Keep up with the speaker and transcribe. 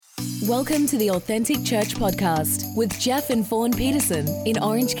Welcome to the Authentic Church Podcast with Jeff and Fawn Peterson in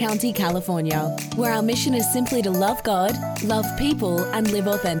Orange County, California, where our mission is simply to love God, love people, and live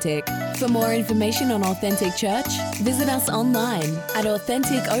authentic. For more information on Authentic Church, visit us online at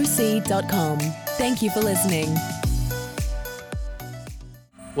AuthenticOC.com. Thank you for listening.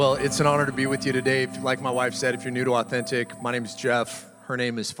 Well, it's an honor to be with you today. Like my wife said, if you're new to Authentic, my name is Jeff, her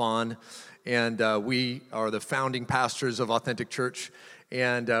name is Fawn, and we are the founding pastors of Authentic Church.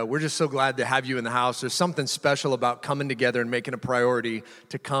 And we're just so glad to have you in the house. There's something special about coming together and making a priority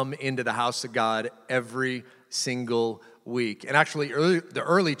to come into the house of God every single week. And actually, the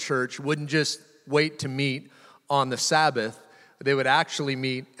early church wouldn't just wait to meet on the Sabbath. They would actually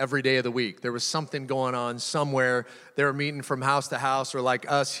meet every day of the week. There was something going on somewhere. They were meeting from house to house, or like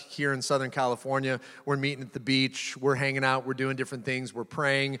us here in Southern California, we're meeting at the beach, we're hanging out, we're doing different things, we're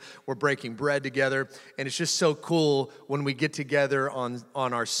praying, we're breaking bread together. And it's just so cool when we get together on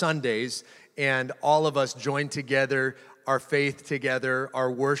our Sundays and all of us join together, our faith together,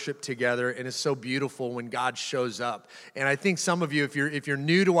 our worship together, and it's so beautiful when God shows up. And I think some of you, if you're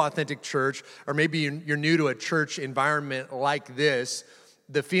new to Authentic Church, or maybe you're new to a church environment like this,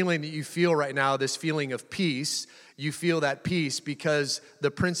 the feeling that you feel right now, this feeling of peace, you feel that peace because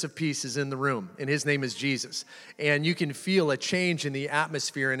the Prince of Peace is in the room, and his name is Jesus. And you can feel a change in the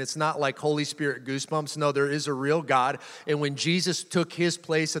atmosphere, and it's not like Holy Spirit goosebumps. No, there is a real God. And when Jesus took his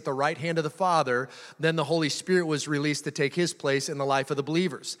place at the right hand of the Father, then the Holy Spirit was released to take his place in the life of the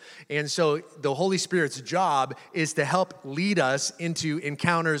believers. And so the Holy Spirit's job is to help lead us into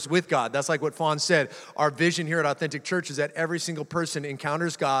encounters with God. That's like what Fawn said. Our vision here at Authentic Church is that every single person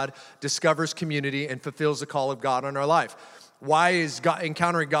encounters God, discovers community, and fulfills the call of God on our life. Why is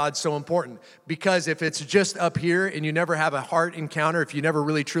encountering God so important? Because if it's just up here and you never have a heart encounter, if you never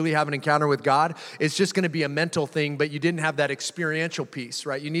really truly have an encounter with God, it's just going to be a mental thing, but you didn't have that experiential piece,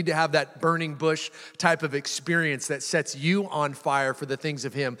 right? You need to have that burning bush type of experience that sets you on fire for the things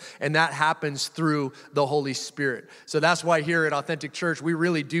of him, and that happens through the Holy Spirit. So that's why here at Authentic Church, we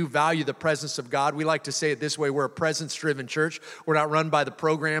really do value the presence of God. We like to say it this way: we're a presence-driven church. We're not run by the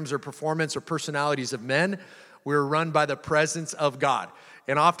programs or performance or personalities of men. We're run by the presence of God.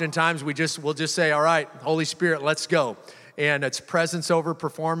 And oftentimes we'll just say, all right, Holy Spirit, let's go. And it's presence over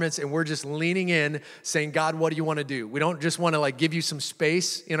performance, and we're just leaning in, saying, God, what do you want to do? We don't just want to give you some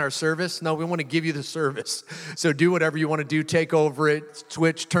space in our service. No, we want to give you the service. So do whatever you want to do. Take over it,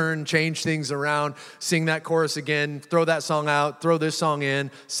 switch, turn, change things around, sing that chorus again, throw that song out, throw this song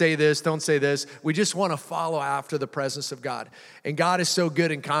in, say this, don't say this. We just want to follow after the presence of God. And God is so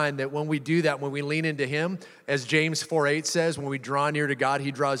good and kind that when we do that, when we lean into him, as James 4:8 says, when we draw near to God,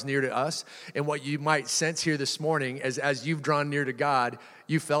 he draws near to us. And what you might sense here this morning is as you've drawn near to God,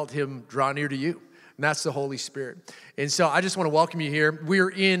 you felt him draw near to you. And that's the Holy Spirit. And so I just want to welcome you here. We're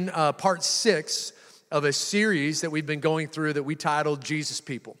in part 6 of a series that we've been going through that we titled Jesus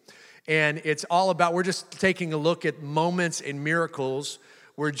People. And it's all about, we're just taking a look at moments and miracles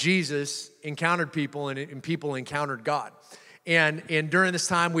where Jesus encountered people and people encountered God. And during this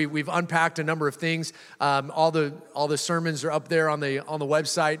time, we've unpacked a number of things. All the sermons are up there on the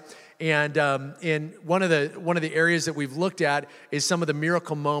website. And in one of the areas that we've looked at is some of the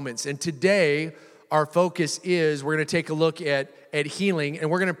miracle moments. And today, our focus is we're going to take a look at healing, and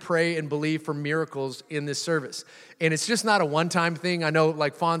we're going to pray and believe for miracles in this service. And it's just not a one-time thing. I know,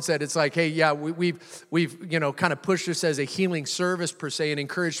 like Fawn said, it's like, hey, yeah, we've kind of pushed this as a healing service per se, and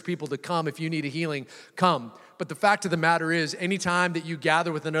encouraged people to come. If you need a healing, come. But the fact of the matter is, anytime that you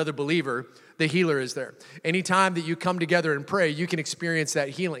gather with another believer, the healer is there. Anytime that you come together and pray, you can experience that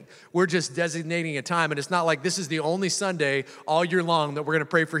healing. We're just designating a time, and it's not like this is the only Sunday all year long that we're going to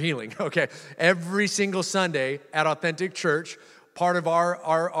pray for healing, okay? Every single Sunday at Authentic Church, part of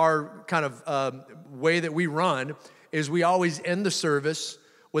our kind of way that we run is we always end the service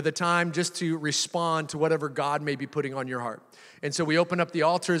with a time just to respond to whatever God may be putting on your heart. And so we open up the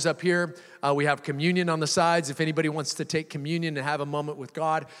altars up here. We have communion on the sides if anybody wants to take communion and have a moment with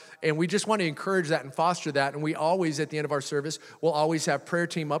God. And we just want to encourage that and foster that. And we always, at the end of our service, we'll always have prayer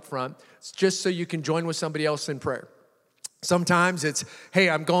team up front just so you can join with somebody else in prayer. Sometimes it's, hey,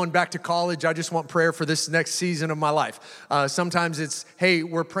 I'm going back to college. I just want prayer for this next season of my life. Sometimes it's, hey,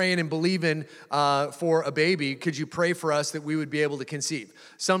 we're praying and believing for a baby. Could you pray for us that we would be able to conceive?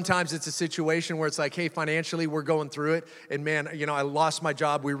 Sometimes it's a situation where it's like, hey, financially, we're going through it. And man, I lost my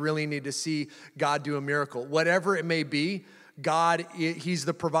job. We really need to see God do a miracle. Whatever it may be, God, he's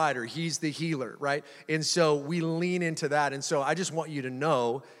the provider. He's the healer, right? And so we lean into that. And so I just want you to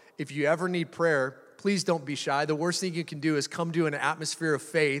know, if you ever need prayer, please don't be shy. The worst thing you can do is come to an atmosphere of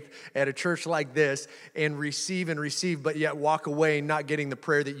faith at a church like this and receive, but yet walk away not getting the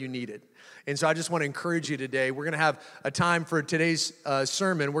prayer that you needed. And so I just want to encourage you today. We're going to have a time for today's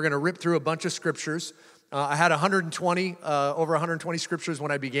sermon. We're going to rip through a bunch of scriptures. I had over 120 scriptures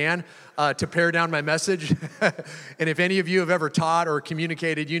when I began to pare down my message. And if any of you have ever taught or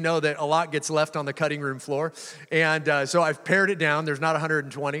communicated, you know that a lot gets left on the cutting room floor. And so I've pared it down. There's not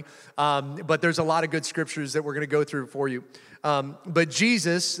 120, but there's a lot of good scriptures that we're going to go through for you. But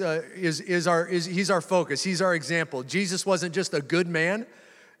Jesus he's our focus. He's our example. Jesus wasn't just a good man.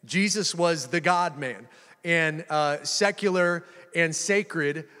 Jesus was the God man. And secular and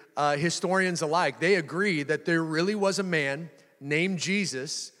sacred historians alike, they agree that there really was a man named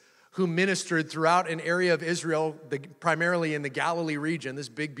Jesus who ministered throughout an area of Israel, primarily in the Galilee region, this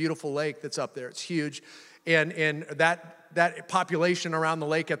big, beautiful lake that's up there. It's huge. And that population around the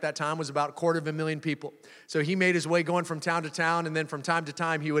lake at that time was about 250,000 people. So he made his way going from town to town, and then from time to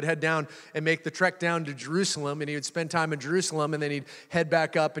time, he would head down and make the trek down to Jerusalem, and he would spend time in Jerusalem, and then he'd head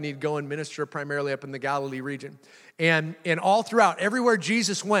back up, and he'd go and minister primarily up in the Galilee region. And all throughout, everywhere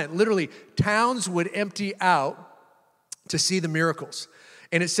Jesus went, literally, towns would empty out to see the miracles.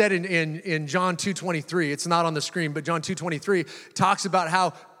 And it said in John 2:23, it's not on the screen, but John 2:23 talks about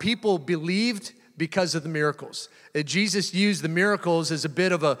how people believed because of the miracles. That Jesus used the miracles as a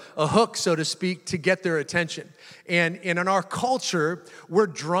bit of a hook, so to speak, to get their attention. And in our culture, we're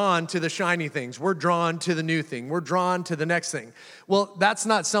drawn to the shiny things. We're drawn to the new thing. We're drawn to the next thing. Well, that's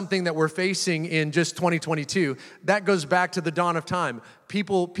not something that we're facing in just 2022. That goes back to the dawn of time.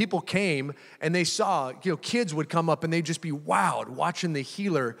 People came and they saw, kids would come up and they'd just be wowed watching the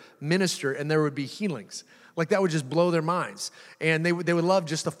healer minister, and there would be healings. Like that would just blow their minds. And they would love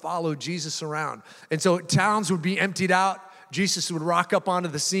just to follow Jesus around. And so towns would be emptied out. Jesus would rock up onto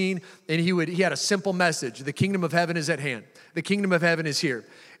the scene, and he had a simple message. The kingdom of heaven is at hand. The kingdom of heaven is here.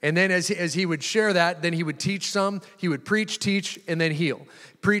 And then as he would share that, then he would teach some. He would preach, teach, and then heal.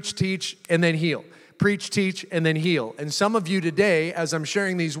 Preach, teach, and then heal. Preach, teach, and then heal. And some of you today, as I'm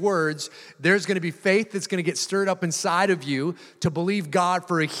sharing these words, there's going to be faith that's going to get stirred up inside of you to believe God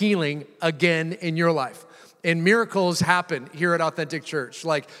for a healing again in your life. And miracles happen here at Authentic Church.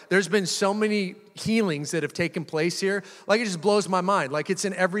 Like, there's been so many healings that have taken place here. Like, it just blows my mind. Like, it's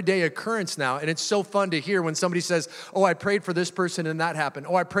an everyday occurrence now. And it's so fun to hear when somebody says, oh, I prayed for this person and that happened.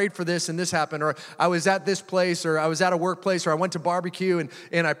 Oh, I prayed for this and this happened. Or I was at this place, or I was at a workplace, or I went to barbecue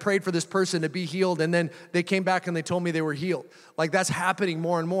and I prayed for this person to be healed. And then they came back and they told me they were healed. Like, that's happening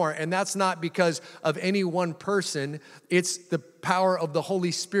more and more. And that's not because of any one person. It's the power of the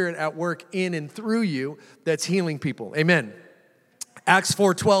Holy Spirit at work in and through you that's healing people. Amen. Acts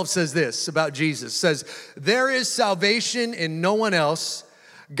 4:12 says this about Jesus. It says, there is salvation in no one else.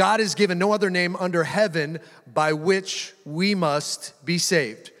 God has given no other name under heaven by which we must be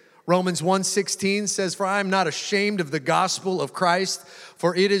saved. Romans 1:16 says, for I am not ashamed of the gospel of Christ,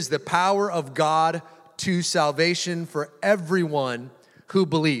 for it is the power of God to salvation for everyone who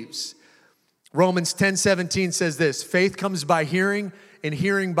believes. Romans 10:17 says this, faith comes by hearing, and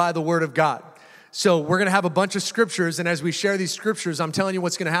hearing by the word of God. So we're going to have a bunch of scriptures, and as we share these scriptures, I'm telling you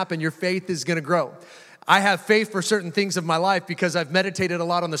what's going to happen. Your faith is going to grow. I have faith for certain things of my life because I've meditated a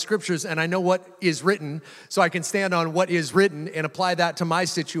lot on the scriptures, and I know what is written, so I can stand on what is written and apply that to my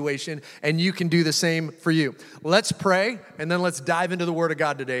situation, and you can do the same for you. Let's pray, and then let's dive into the word of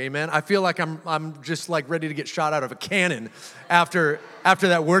God today, amen? I feel like I'm just like ready to get shot out of a cannon after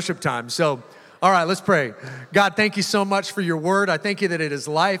that worship time, so... All right, let's pray. God, thank you so much for your word. I thank you that it is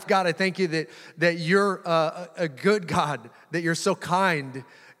life. God, I thank you that you're a good God, that you're so kind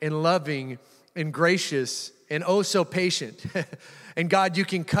and loving and gracious and oh so patient. And God, you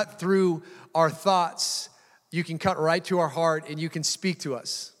can cut through our thoughts. You can cut right to our heart, and you can speak to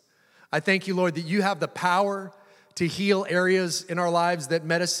us. I thank you, Lord, that you have the power to heal areas in our lives that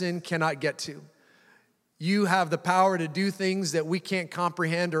medicine cannot get to. You have the power to do things that we can't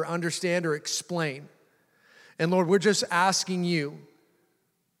comprehend or understand or explain. And Lord, we're just asking you,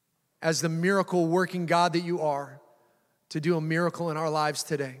 as the miracle working God that you are, to do a miracle in our lives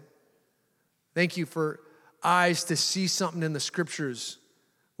today. Thank you for eyes to see something in the scriptures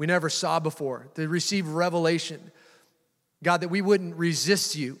we never saw before, to receive revelation. God, that we wouldn't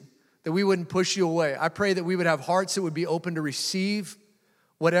resist you, that we wouldn't push you away. I pray that we would have hearts that would be open to receive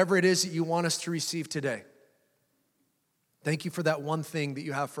whatever it is that you want us to receive today. Thank you for that one thing that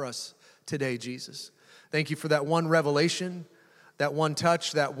you have for us today, Jesus. Thank you for that one revelation, that one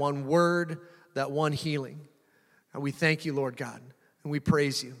touch, that one word, that one healing. And we thank you, Lord God, and we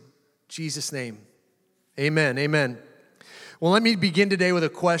praise you. In Jesus' name, amen, amen. Well, let me begin today with a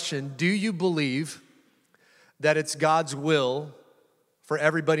question. Do you believe that it's God's will for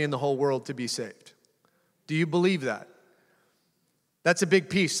everybody in the whole world to be saved? Do you believe that? That's a big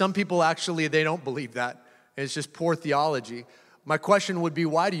piece. Some people actually, they don't believe that. It's just poor theology. My question would be,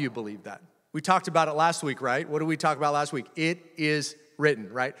 why do you believe that? We talked about it last week, right? What did we talk about last week? It is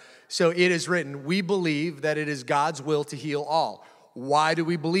written, right? So it is written. We believe that it is God's will to heal all. Why do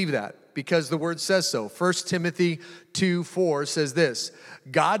we believe that? Because the word says so. 1 Timothy 2:4 says this: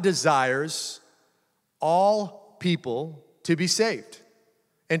 God desires all people to be saved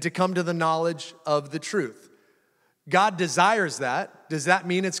and to come to the knowledge of the truth. God desires that. Does that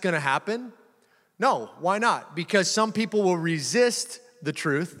mean it's going to happen? No. Why not? Because some people will resist the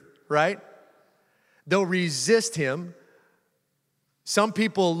truth, right? They'll resist him. Some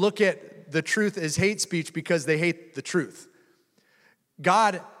people look at the truth as hate speech because they hate the truth.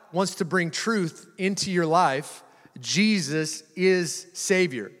 God wants to bring truth into your life. Jesus is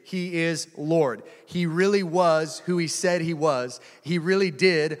Savior. He is Lord. He really was who he said he was. He really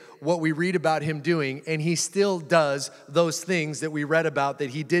did what we read about him doing, and he still does those things that we read about that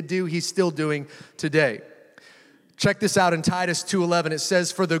he did do, he's still doing today. Check this out in Titus 2:11. It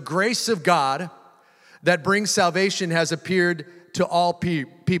says, "For the grace of God that brings salvation has appeared to all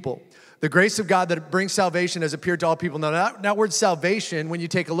people." The grace of God that brings salvation has appeared to all people. Now, that word salvation, when you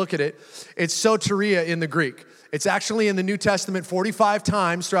take a look at it, it's soteria in the Greek. It's actually in the New Testament 45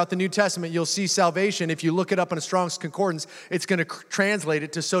 times throughout the New Testament. You'll see salvation. If you look it up in a Strong's Concordance, it's going to translate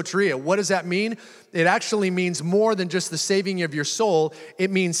it to soteria. What does that mean? It actually means more than just the saving of your soul.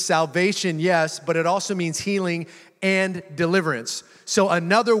 It means salvation, yes, but it also means healing and deliverance. So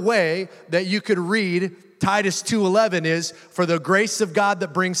another way that you could read Titus 2:11 is, "For the grace of God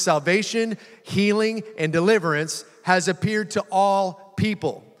that brings salvation, healing, and deliverance has appeared to all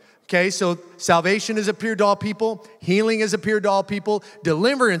people." Okay, so salvation has appeared to all people, healing has appeared to all people,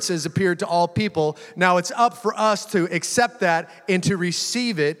 deliverance has appeared to all people. Now it's up for us to accept that and to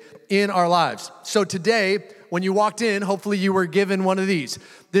receive it in our lives. So today, when you walked in, hopefully you were given one of these.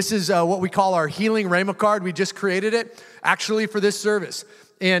 This is what we call our Healing Rhema card. We just created it actually for this service.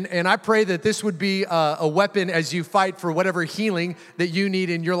 And I pray that this would be a weapon as you fight for whatever healing that you need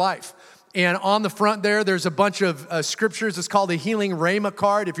in your life. And on the front there's a bunch of scriptures. It's called a Healing Rhema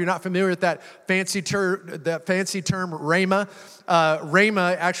card. If you're not familiar with that fancy term Rhema.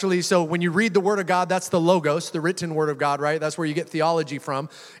 Rhema, actually, so when you read the Word of God, that's the Logos, the written Word of God, right? That's where you get theology from.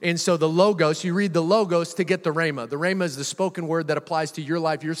 And so the Logos, you read the Logos to get the Rhema. The Rhema is the spoken word that applies to your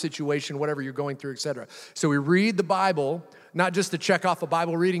life, your situation, whatever you're going through, etc. So we read the Bible, not just to check off a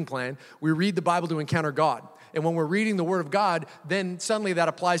Bible reading plan. We read the Bible to encounter God. And when we're reading the Word of God, then suddenly that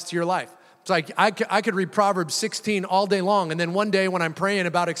applies to your life. It's like I could read Proverbs 16 all day long, and then one day when I'm praying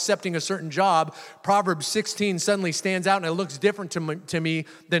about accepting a certain job, Proverbs 16 suddenly stands out, and it looks different to me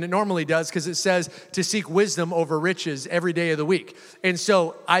than it normally does, because it says to seek wisdom over riches every day of the week. And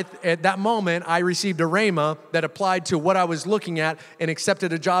so at that moment, I received a rhema that applied to what I was looking at and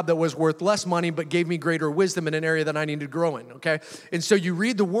accepted a job that was worth less money but gave me greater wisdom in an area that I needed to grow in, okay? And so you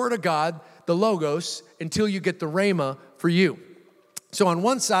read the Word of God, the Logos, until you get the rhema for you. So on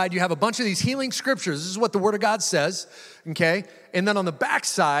one side, you have a bunch of these healing scriptures. This is what the Word of God says, okay? And then on the back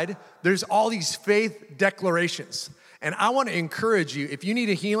side, there's all these faith declarations. And I want to encourage you, if you need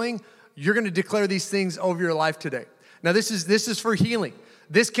a healing, you're going to declare these things over your life today. Now, this is for healing.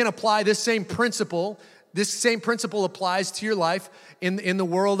 This can apply, this same principle applies to your life in the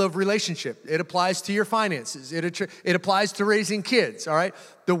world of relationship. It applies to your finances. It applies to raising kids, all right?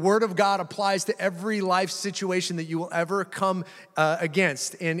 The Word of God applies to every life situation that you will ever come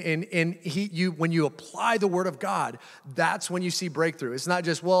against. And when you apply the Word of God, that's when you see breakthrough. It's not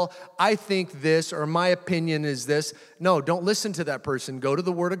just, well, I think this, or my opinion is this. No, don't listen to that person. Go to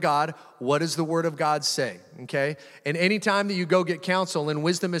the Word of God. What does the Word of God say, okay? And anytime that you go get counsel, and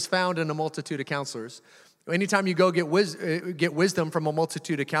wisdom is found in a multitude of counselors, anytime you go get wisdom from a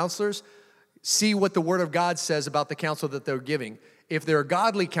multitude of counselors, see what the Word of God says about the counsel that they're giving. If they're a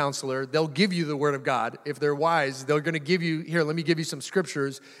godly counselor, they'll give you the Word of God. If they're wise, they're going to give you, here, let me give you some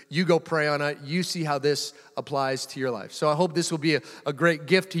scriptures. You go pray on it. You see how this applies to your life. So I hope this will be a great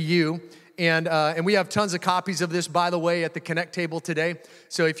gift to you. And we have tons of copies of this, by the way, at the Connect table today.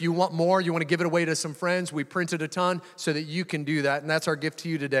 So if you want more, you want to give it away to some friends, we printed a ton so that you can do that. And that's our gift to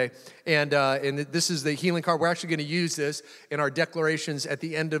you today. And this is the healing card. We're actually going to use this in our declarations at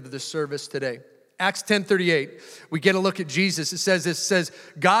the end of the service today. Acts 10:38, we get a look at Jesus. It says,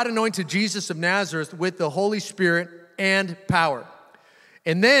 God anointed Jesus of Nazareth with the Holy Spirit and power.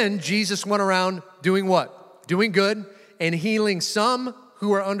 And then Jesus went around doing what? Doing good and healing some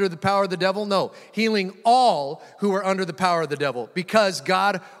who are under the power of the devil? No, healing all who are under the power of the devil, because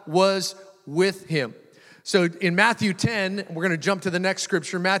God was with him. So in Matthew 10, we're going to jump to the next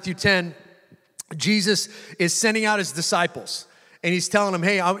scripture. Matthew 10, Jesus is sending out his disciples. And he's telling them,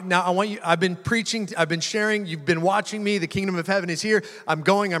 hey, now I want you, I've been preaching, I've been sharing, you've been watching me, the kingdom of heaven is here. I'm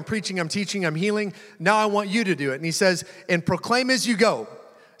going, I'm preaching, I'm teaching, I'm healing. Now I want you to do it. And he says, and proclaim as you go,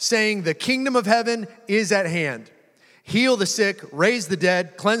 saying the kingdom of heaven is at hand. Heal the sick, raise the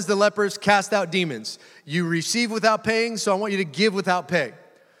dead, cleanse the lepers, cast out demons. You receive without paying, so I want you to give without pay.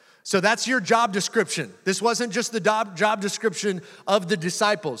 So that's your job description. This wasn't just the job description of the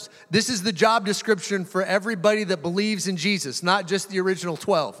disciples. This is the job description for everybody that believes in Jesus, not just the original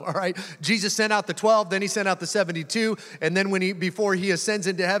 12, all right? Jesus sent out the 12, then he sent out the 72, and then before he ascends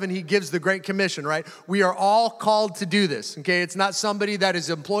into heaven, he gives the Great Commission, right? We are all called to do this, okay? It's not somebody that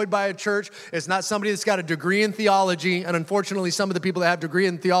is employed by a church. It's not somebody that's got a degree in theology, and unfortunately, some of the people that have degree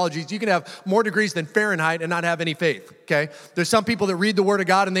in theologies, you can have more degrees than Fahrenheit and not have any faith, okay? There's some people that read the Word of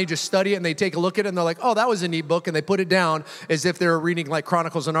God and they just study it and they take a look at it and they're like, oh, that was a neat book, and they put it down as if they're reading like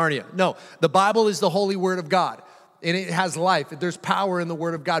Chronicles of Narnia. No, the Bible is the holy Word of God, and it has life. There's power in the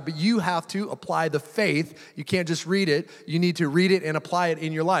Word of God, but you have to apply the faith. You can't just read it. You need to read it and apply it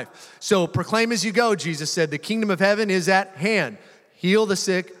in your life. So proclaim as you go, Jesus said, the kingdom of heaven is at hand. Heal the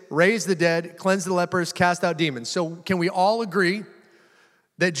sick, raise the dead, cleanse the lepers, cast out demons. So can we all agree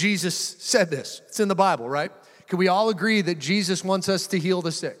that Jesus said this? It's in the Bible, right? Can we all agree that Jesus wants us to heal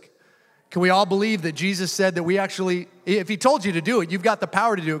the sick? Can we all believe that Jesus said that we actually, if he told you to do it, you've got the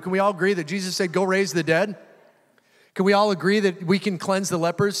power to do it? Can we all agree that Jesus said, go raise the dead? Can we all agree that we can cleanse the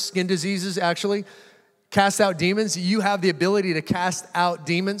lepers, skin diseases actually, cast out demons? You have the ability to cast out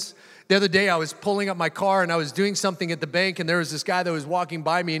demons. The other day I was pulling up my car and I was doing something at the bank, and there was this guy that was walking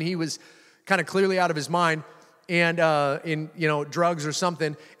by me, and he was kind of clearly out of his mind and in drugs or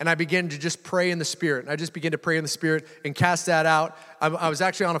something, and I began to just pray in the Spirit. And I just began to pray in the Spirit and cast that out. I was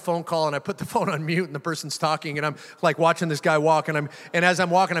actually on a phone call, and I put the phone on mute, and the person's talking, and I'm like watching this guy walk, and as I'm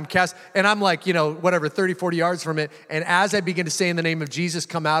walking, I'm like, 30, 40 yards from it, and as I begin to say in the name of Jesus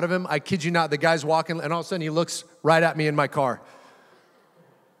come out of him, I kid you not, the guy's walking, and all of a sudden he looks right at me in my car.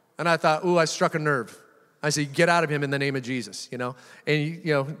 And I thought, ooh, I struck a nerve. I said, get out of him in the name of Jesus,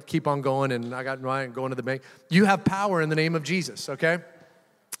 and keep on going, and I got Ryan going to the bank. You have power in the name of Jesus, okay?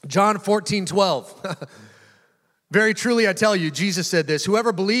 John 14:12. Very truly I tell you, Jesus said this,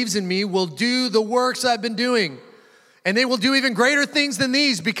 whoever believes in me will do the works I've been doing, and they will do even greater things than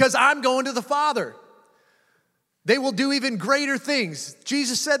these because I'm going to the Father. They will do even greater things.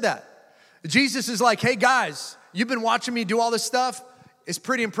 Jesus said that. Jesus is like, hey guys, you've been watching me do all this stuff. It's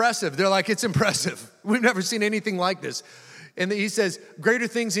pretty impressive. They're like, it's impressive. We've never seen anything like this. And he says, greater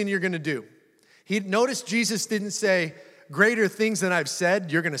things than you're going to do. Notice Jesus didn't say, greater things than I've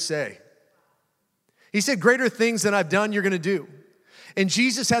said, you're going to say. He said, greater things than I've done, you're going to do. And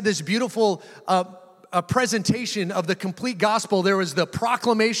Jesus had this beautiful a presentation of the complete gospel. There was the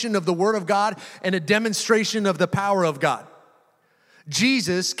proclamation of the word of God and a demonstration of the power of God.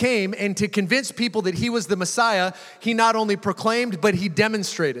 Jesus came, and to convince people that he was the Messiah, he not only proclaimed, but he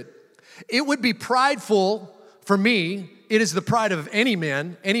demonstrated. It would be prideful for me, it is the pride of any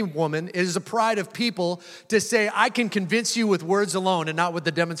man, any woman, it is the pride of people to say, I can convince you with words alone and not with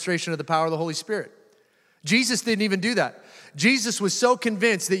the demonstration of the power of the Holy Spirit. Jesus didn't even do that. Jesus was so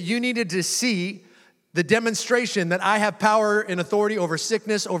convinced that you needed to see the demonstration that I have power and authority over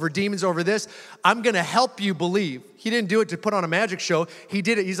sickness, over demons, over this. I'm going to help you believe. He didn't do it to put on a magic show. He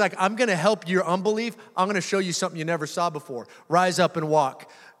did it. He's like, I'm going to help your unbelief. I'm going to show you something you never saw before. Rise up and walk.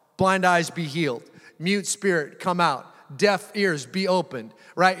 Blind eyes be healed. Mute spirit come out. Deaf ears be opened.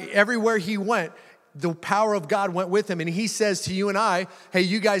 Right? Everywhere he went, the power of God went with him. And he says to you and I, hey,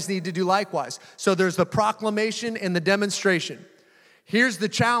 you guys need to do likewise. So there's the proclamation and the demonstration. Here's the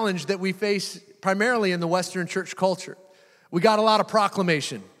challenge that we face primarily in the Western church culture. We got a lot of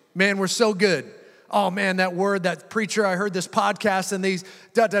proclamation. Man, we're so good. Oh man, that word, that preacher, I heard this podcast and these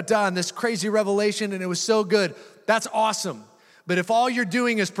and this crazy revelation, and it was so good. That's awesome. But if all you're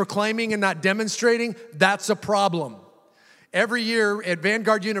doing is proclaiming and not demonstrating, that's a problem. Every year at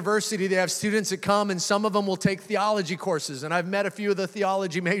Vanguard University, they have students that come, and some of them will take theology courses, and I've met a few of the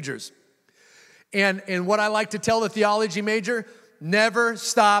theology majors. And what I like to tell the theology major, never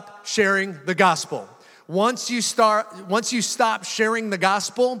stop sharing the gospel. Once you stop sharing the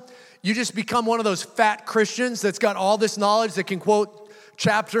gospel, you just become one of those fat Christians that's got all this knowledge that can quote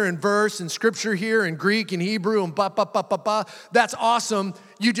chapter and verse and scripture here and Greek and Hebrew and That's awesome.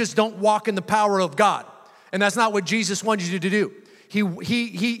 You just don't walk in the power of God. And that's not what Jesus wanted you to do.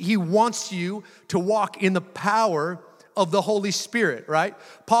 He wants you to walk in the power of the Holy Spirit, right?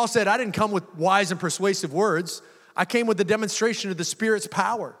 Paul said, I didn't come with wise and persuasive words. I came with the demonstration of the Spirit's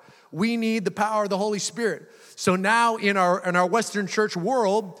power. We need the power of the Holy Spirit. So now in our Western church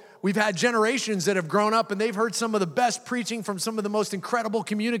world, we've had generations that have grown up and they've heard some of the best preaching from some of the most incredible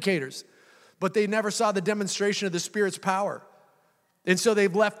communicators, but they never saw the demonstration of the Spirit's power. And so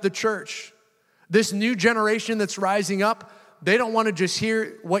they've left the church. This new generation that's rising up, they don't want to just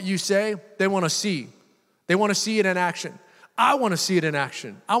hear what you say, they want to see. They want to see it in action. I want to see it in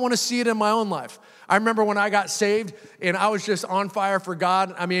action. I want to see it in my own life. I remember when I got saved and I was just on fire for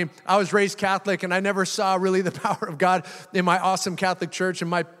God. I mean, I was raised Catholic and I never saw really the power of God in my awesome Catholic church, and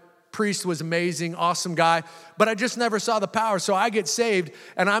my priest was amazing, awesome guy, but I just never saw the power. So I get saved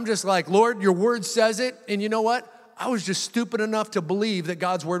and I'm just like, Lord, your word says it. And you know what? I was just stupid enough to believe that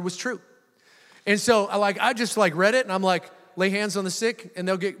God's word was true. And so I just read it and I'm like, lay hands on the sick and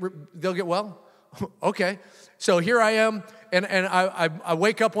they'll get well. Okay. So here I am, and I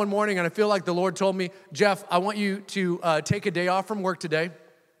wake up one morning and I feel like the Lord told me, Jeff, I want you to take a day off from work today.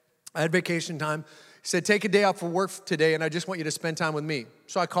 I had vacation time. He said, take a day off from work today, and I just want you to spend time with me.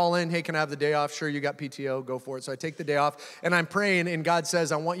 So I call in, hey, can I have the day off? Sure, you got PTO, go for it. So I take the day off, and I'm praying, and God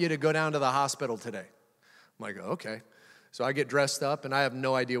says, I want you to go down to the hospital today. I'm like, okay. So I get dressed up, and I have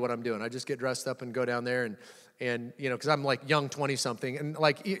no idea what I'm doing. I just get dressed up and go down there, and because I'm young 20-something,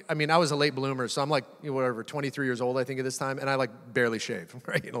 and I was a late bloomer, so I'm 23 years old, I think, at this time, and I barely shave,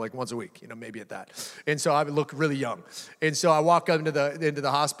 right? Once a week, maybe at that. And so I look really young. And so I walk up into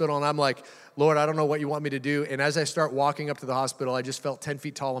the hospital, and I'm like, Lord, I don't know what you want me to do. And as I start walking up to the hospital, I just felt 10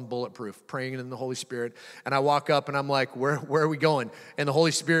 feet tall and bulletproof, praying in the Holy Spirit. And I walk up and I'm like, where are we going? And the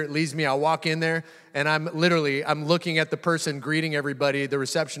Holy Spirit leads me. I walk in there and I'm looking at the person greeting everybody, the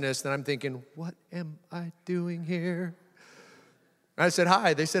receptionist, and I'm thinking, what am I doing here? And I said,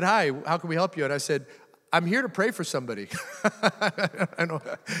 hi. They said, hi, how can we help you? And I said, I'm here to pray for somebody. I know.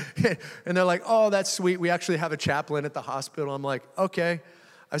 And they're like, oh, that's sweet. We actually have a chaplain at the hospital. I'm like, okay.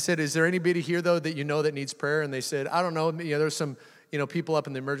 I said, is there anybody here, though, that that needs prayer? And they said, I don't know. There's some, people up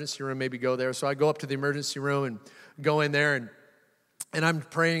in the emergency room, maybe go there. So I go up to the emergency room and go in there, and I'm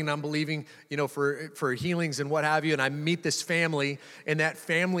praying and I'm believing, for healings and what have you. And I meet this family, and that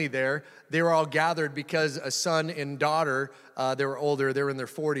family there, they were all gathered because a son and daughter, they were older, they were in their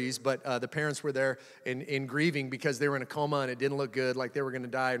 40s, but the parents were there in grieving because they were in a coma and it didn't look good, like they were going to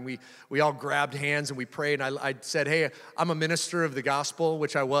die. And we all grabbed hands and we prayed. And I said, hey, I'm a minister of the gospel,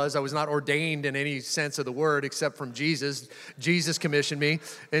 which I was. I was not ordained in any sense of the word except from Jesus. Jesus commissioned me,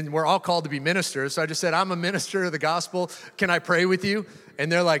 and we're all called to be ministers. So I just said, I'm a minister of the gospel. Can I pray with you?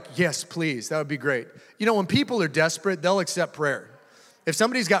 And they're like, yes, please. That would be great. When people are desperate, they'll accept prayer. If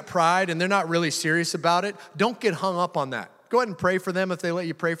somebody's got pride and they're not really serious about it, don't get hung up on that. Go ahead and pray for them if they let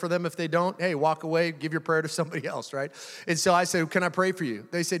you pray for them. If they don't, hey, walk away, give your prayer to somebody else, right? And so I said, can I pray for you?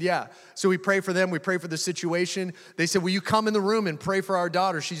 They said, yeah. So we pray for them. We pray for the situation. They said, will you come in the room and pray for our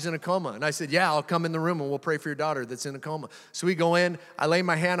daughter? She's in a coma. And I said, yeah, I'll come in the room and we'll pray for your daughter that's in a coma. So we go in. I lay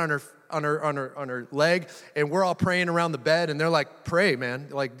my hand on her leg, and we're all praying around the bed, and they're like, pray, man,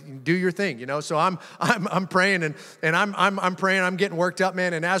 do your thing, So I'm praying, and I'm praying, I'm getting worked up,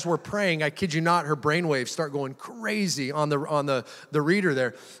 man. And as we're praying, I kid you not, her brainwaves start going crazy on the reader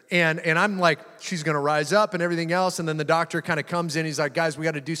there, and I'm like, she's gonna rise up and everything else. And then the doctor kind of comes in. He's like, guys, we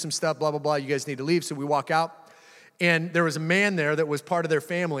got to do some stuff, blah blah blah. You guys need to leave. So we walk out, and there was a man there that was part of their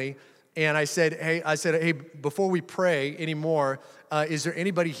family. And I said, hey, before we pray anymore, is there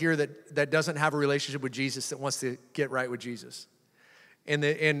anybody here that doesn't have a relationship with Jesus that wants to get right with Jesus? And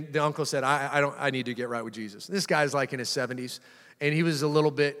the uncle said, I need to get right with Jesus. This guy's in his 70s, and he was a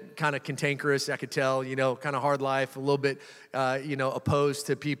little bit kind of cantankerous, I could tell, kind of hard life, a little bit, opposed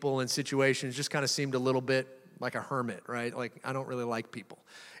to people and situations, just kind of seemed a little bit like a hermit, right? I don't really like people.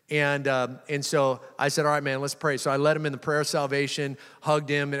 And so I said, all right, man, let's pray. So I led him in the prayer of salvation, hugged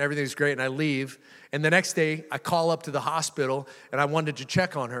him, and everything's great, and I leave. And the next day, I call up to the hospital, and I wanted to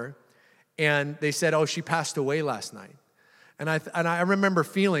check on her. And they said, oh, she passed away last night. And I remember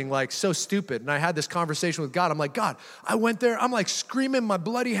feeling so stupid. And I had this conversation with God. I'm like, God, I went there. I'm screaming my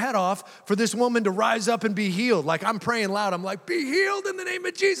bloody head off for this woman to rise up and be healed. I'm praying loud. I'm like, be healed in the name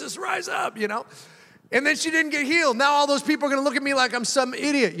of Jesus, rise up, And then she didn't get healed. Now all those people are going to look at me like I'm some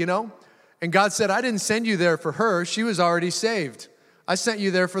idiot, And God said, I didn't send you there for her. She was already saved. I sent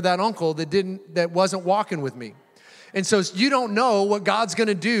you there for that uncle that wasn't walking with me. And so you don't know what God's going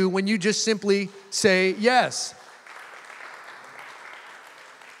to do when you just simply say yes.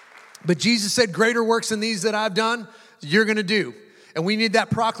 But Jesus said, greater works than these that I've done, you're going to do. And we need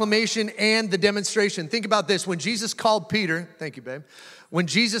that proclamation and the demonstration. Think about this. When Jesus called Peter, thank you, babe. When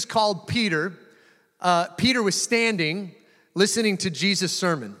Jesus called Peter, Peter was standing listening to Jesus'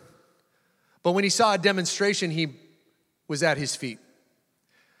 sermon. But when he saw a demonstration, he was at his feet.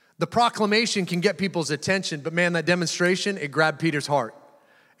 The proclamation can get people's attention, but man, that demonstration, it grabbed Peter's heart,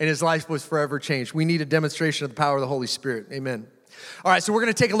 and his life was forever changed. We need a demonstration of the power of the Holy Spirit. Amen. All right, so we're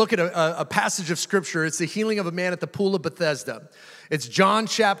going to take a look at a passage of Scripture. It's the healing of a man at the pool of Bethesda. It's John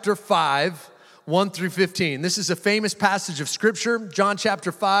chapter 5, 1 through 15. This is a famous passage of Scripture, John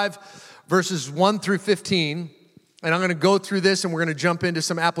chapter 5, verses 1 through 15. And I'm going to go through this, and we're going to jump into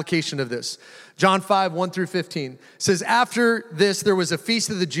some application of this. John 5, 1 through 15 says, after this, there was a feast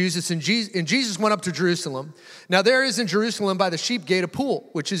of the Jews, and Jesus went up to Jerusalem. Now there is in Jerusalem by the sheep gate a pool,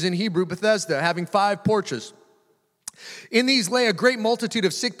 which is in Hebrew Bethesda, having 5 porches. In these lay a great multitude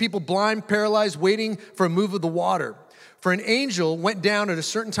of sick people, blind, paralyzed, waiting for a move of the water. For an angel went down at a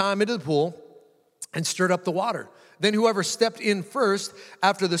certain time into the pool and stirred up the water. Then whoever stepped in first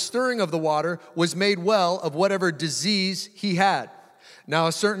after the stirring of the water was made well of whatever disease he had. Now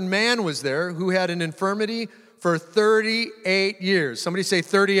a certain man was there who had an infirmity for 38 years. Somebody say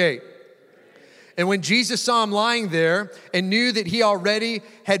 38. And when Jesus saw him lying there and knew that he already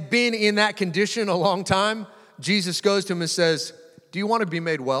had been in that condition a long time, Jesus goes to him and says, do you want to be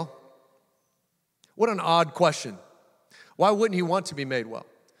made well? What an odd question. Why wouldn't he want to be made well?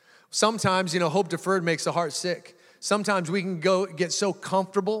 Sometimes, hope deferred makes the heart sick. Sometimes we can get so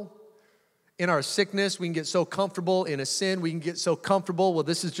comfortable in our sickness. We can get so comfortable in a sin. We can get so comfortable, well,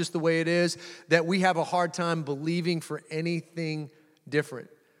 this is just the way it is, that we have a hard time believing for anything different.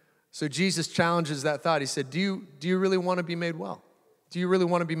 So Jesus challenges that thought. He said, do you really want to be made well? Do you really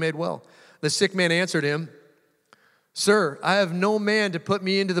want to be made well? The sick man answered him, sir, I have no man to put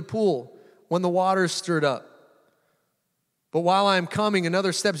me into the pool when the water is stirred up. But while I am coming,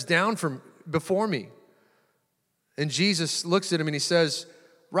 another steps down from before me. And Jesus looks at him and he says,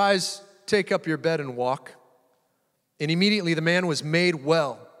 rise, take up your bed and walk. And immediately the man was made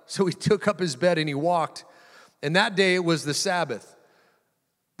well. So he took up his bed and he walked. And that day it was the Sabbath.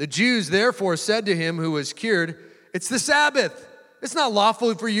 The Jews therefore said to him who was cured, it's the Sabbath. It's not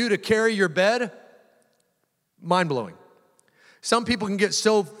lawful for you to carry your bed. Mind-blowing. Some people can get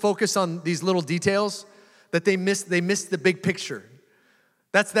so focused on these little details that they miss the big picture.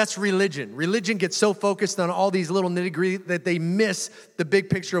 That's religion. Religion gets so focused on all these little nitty-gritty that they miss the big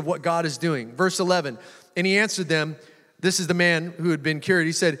picture of what God is doing. Verse 11, and he answered them, this is the man who had been cured.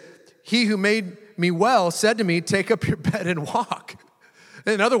 He said, he who made me well said to me, take up your bed and walk.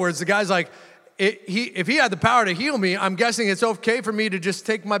 In other words, the guy's like, if he had the power to heal me, I'm guessing it's okay for me to just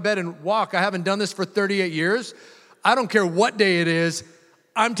take my bed and walk. I haven't done this for 38 years. I don't care what day it is.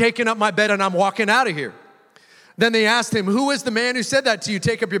 I'm taking up my bed and I'm walking out of here. Then they asked him, who is the man who said that to you?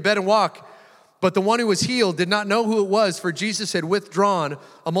 Take up your bed and walk. But the one who was healed did not know who it was, for Jesus had withdrawn,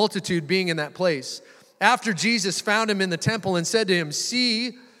 a multitude being in that place. After Jesus found him in the temple and said to him,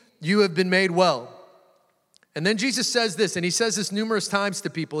 see, you have been made well. And then Jesus says this, and he says this numerous times to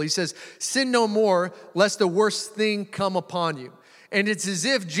people. He says, sin no more, lest the worst thing come upon you. And it's as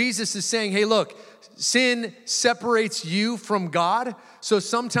if Jesus is saying, hey, look, sin separates you from God. So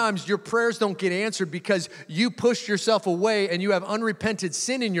sometimes your prayers don't get answered because you pushed yourself away and you have unrepented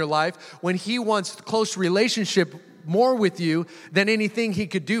sin in your life when he wants close relationship more with you than anything he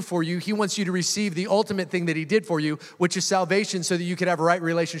could do for you. He wants you to receive the ultimate thing that he did for you, which is salvation, so that you could have a right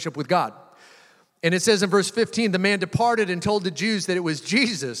relationship with God. And it says in verse 15, the man departed and told the Jews that it was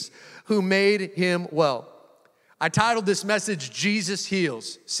Jesus who made him well. I titled this message, Jesus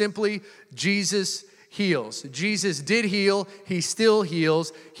Heals. Simply, Jesus heals. Jesus did heal. He still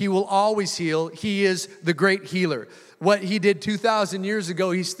heals. He will always heal. He is the great healer. What he did 2,000 years ago,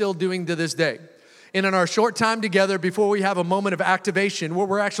 he's still doing to this day. And in our short time together, before we have a moment of activation, where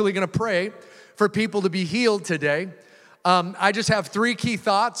we're actually going to pray for people to be healed today, I just have 3 key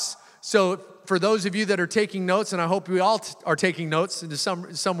thoughts. So for those of you that are taking notes, and I hope we all are taking notes in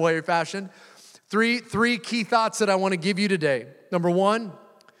some way or fashion, three key thoughts that I want to give you today. Number 1,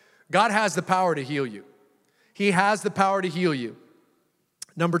 God has the power to heal you. He has the power to heal you.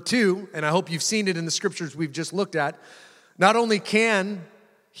 Number 2, and I hope you've seen it in the scriptures we've just looked at, not only can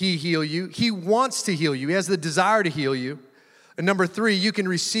he heal you, he wants to heal you. He has the desire to heal you. And number 3, you can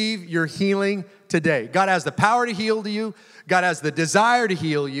receive your healing today. God has the power to heal you. God has the desire to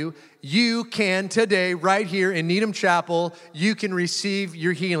heal you. You can today, right here in Needham Chapel, you can receive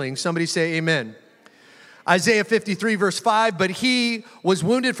your healing. Somebody say amen. Isaiah 53 verse 5, but he was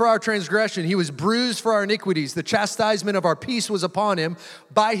wounded for our transgression. He was bruised for our iniquities. The chastisement of our peace was upon him.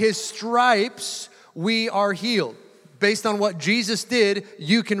 By his stripes we are healed. Based on what Jesus did,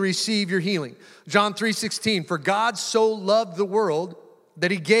 you can receive your healing. John 3:16, for God so loved the world that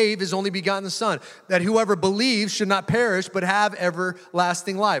he gave his only begotten son, that whoever believes should not perish, but have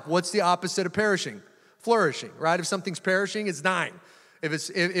everlasting life. What's the opposite of perishing? Flourishing, right? If something's perishing, it's dying. If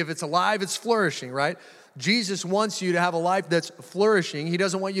it's alive, it's flourishing, right? Jesus wants you to have a life that's flourishing. He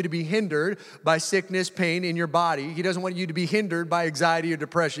doesn't want you to be hindered by sickness, pain in your body. He doesn't want you to be hindered by anxiety or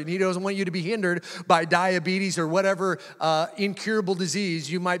depression. He doesn't want you to be hindered by diabetes or whatever incurable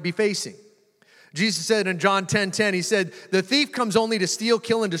disease you might be facing. Jesus said in John 10:10, he said, the thief comes only to steal,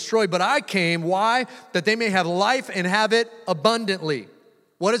 kill, and destroy, but I came, why? That they may have life and have it abundantly.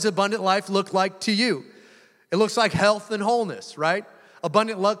 What does abundant life look like to you? It looks like health and wholeness, right?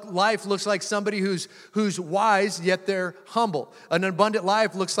 Abundant life looks like somebody who's wise, yet they're humble. An abundant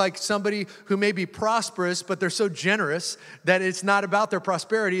life looks like somebody who may be prosperous, but they're so generous that it's not about their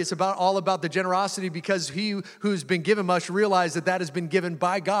prosperity. It's all about the generosity, because he who's been given much realize that has been given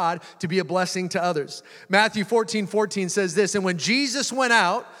by God to be a blessing to others. Matthew 14:14 says this, and when Jesus went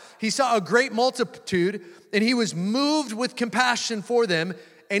out, he saw a great multitude, and he was moved with compassion for them,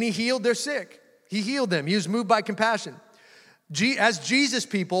 and he healed their sick. He healed them. He was moved by compassion. As Jesus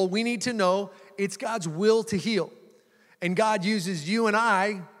people, we need to know it's God's will to heal. And God uses you and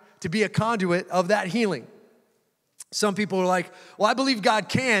I to be a conduit of that healing. Some people are like, well, I believe God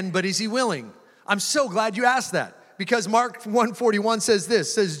can, but is he willing? I'm so glad you asked that. Because Mark 1:41 says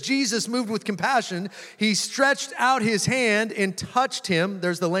this, says, Jesus moved with compassion. He stretched out his hand and touched him.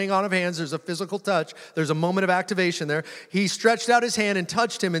 There's the laying on of hands. There's a physical touch. There's a moment of activation there. He stretched out his hand and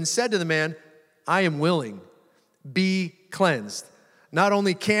touched him and said to the man, I am willing. Be cleansed. Not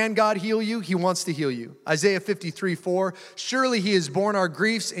only can God heal you, he wants to heal you. Isaiah 53:4, surely he has borne our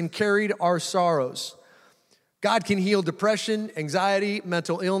griefs and carried our sorrows. God can heal depression, anxiety,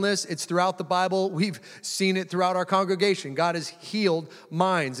 mental illness. It's throughout the Bible. We've seen it throughout our congregation. God has healed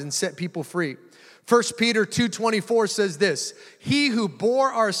minds and set people free. 1 Peter 2:24 says this, he who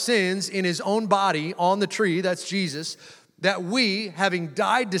bore our sins in his own body on the tree, that's Jesus, that we, having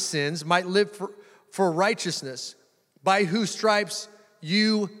died to sins, might live for righteousness, by whose stripes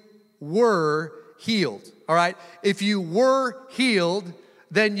you were healed, all right? If you were healed,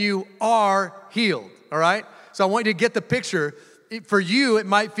 then you are healed, all right? So I want you to get the picture. For you, it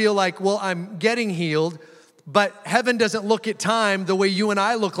might feel like, well, I'm getting healed, but heaven doesn't look at time the way you and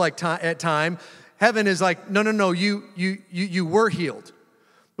I look like at time. Heaven is like, no, you were healed.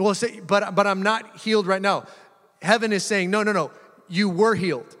 Well, say, but I'm not healed right now. Heaven is saying, no, you were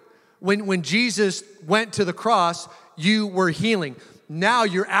healed. When Jesus went to the cross, you were healing. Now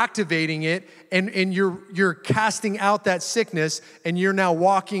you're activating it, and you're casting out that sickness, and you're now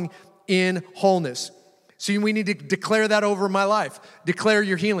walking in wholeness. So we need to declare that over my life. Declare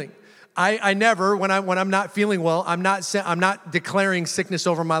your healing. I never, when I'm not feeling well, I'm not declaring sickness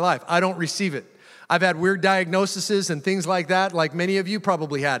over my life. I don't receive it. I've had weird diagnoses and things like that, like many of you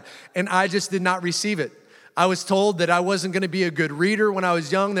probably had, and I just did not receive it. I was told that I wasn't going to be a good reader when I was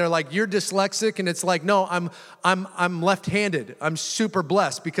young. They're like, you're dyslexic. And it's like, no, I'm left-handed. I'm super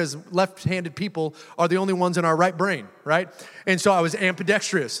blessed because left-handed people are the only ones in our right brain, right? And so I was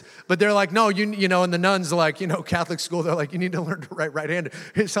ambidextrous. But they're like, no, you know, and the nuns are like, Catholic school, they're like, you need to learn to write right-handed.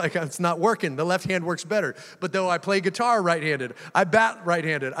 It's like, it's not working. The left hand works better. But though I play guitar right-handed, I bat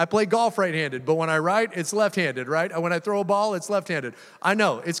right-handed, I play golf right-handed, but when I write, it's left-handed, right? When I throw a ball, it's left-handed. I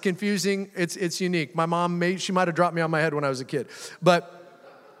know, it's confusing, it's unique. My mom she might have dropped me on my head when I was a kid.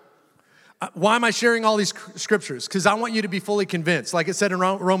 But why am I sharing all these scriptures? Because I want you to be fully convinced. Like it said in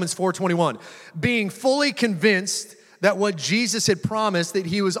Romans 4:21, being fully convinced that what Jesus had promised that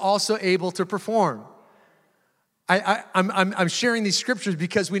he was also able to perform. I'm sharing these scriptures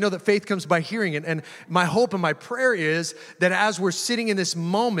because we know that faith comes by hearing it. And my hope and my prayer is that as we're sitting in this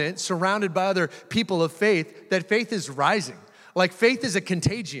moment surrounded by other people of faith, that faith is rising. Like faith is a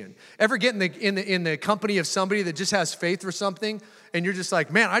contagion. Ever get in the company of somebody that just has faith for something, and you're just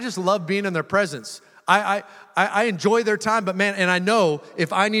like, man, I just love being in their presence. I enjoy their time, but man, and I know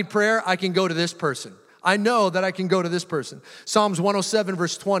if I need prayer, I can go to this person. I know that I can go to this person. Psalms 107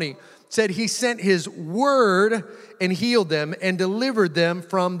 verse 20 said he sent his word and healed them and delivered them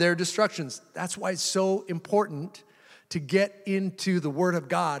from their destructions. That's why it's so important to get into the word of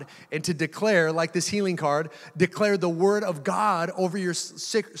God and to declare, like this healing card, declare the word of God over your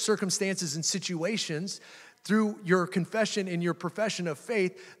circumstances and situations. Through your confession and your profession of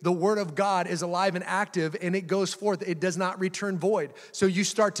faith, the word of God is alive and active, and it goes forth. It does not return void. So you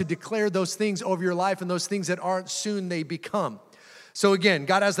start to declare those things over your life, and those things that aren't, soon they become. So again,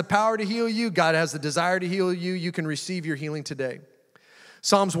 God has the power to heal you. God has the desire to heal you. You can receive your healing today.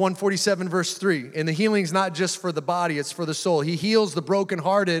 Psalms 147 verse 3, and the healing's not just for the body, it's for the soul. He heals the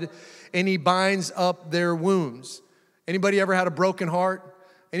brokenhearted, and he binds up their wounds. Anybody ever had a broken heart?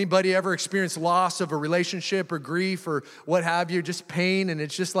 Anybody ever experienced loss of a relationship or grief or what have you, just pain? And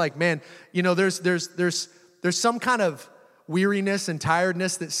it's just like, man, there's some kind of weariness and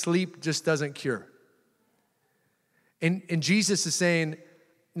tiredness that sleep just doesn't cure. And Jesus is saying,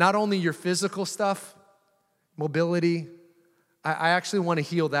 not only your physical stuff, mobility, I actually want to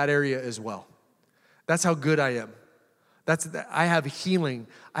heal that area as well. That's how good I am. I have healing.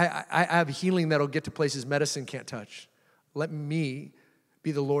 I have healing that'll get to places medicine can't touch. Let me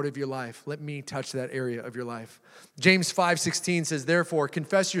be the Lord of your life. Let me touch that area of your life. James 5:16 says, therefore,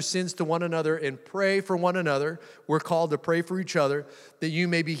 confess your sins to one another and pray for one another. We're called to pray for each other that you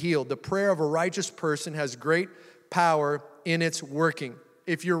may be healed. The prayer of a righteous person has great power in its working.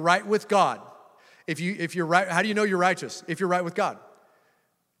 If you're right with God, if you're right, how do you know you're righteous? If you're right with God.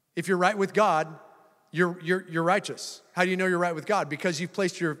 If you're right with God, you're righteous. How do you know you're right with God? Because you've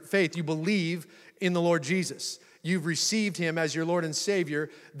placed your faith, you believe in the Lord Jesus. You've received him as your Lord and Savior.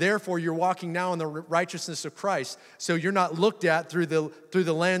 Therefore, you're walking now in the righteousness of Christ. So you're not looked at through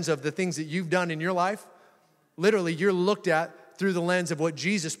the lens of the things that you've done in your life. Literally, you're looked at through the lens of what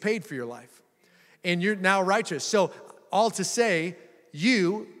Jesus paid for your life. And you're now righteous. So all to say,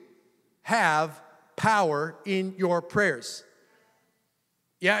 you have power in your prayers.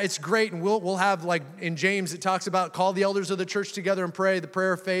 Yeah, it's great, and we'll have, like in James, it talks about call the elders of the church together and pray, the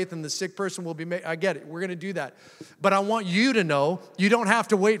prayer of faith, and the sick person will be made. I get it, we're going to do that. But I want you to know you don't have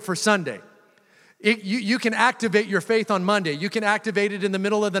to wait for Sunday. You can activate your faith on Monday. You can activate it in the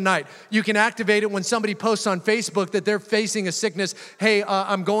middle of the night. You can activate it when somebody posts on Facebook that they're facing a sickness. Hey,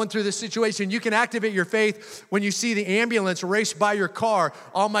 I'm going through this situation. You can activate your faith when you see the ambulance race by your car.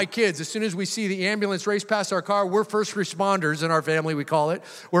 All my kids, as soon as we see the ambulance race past our car, we're first responders in our family, we call it.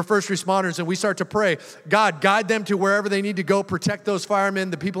 We're first responders, and we start to pray. God, guide them to wherever they need to go. Protect those firemen,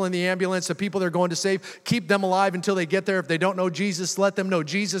 the people in the ambulance, the people they're going to save. Keep them alive until they get there. If they don't know Jesus, let them know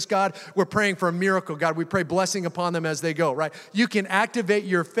Jesus, God. We're praying for a miracle. God, we pray blessing upon them as they go, right? You can activate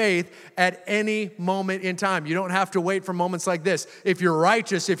your faith at any moment in time. You don't have to wait for moments like this. If you're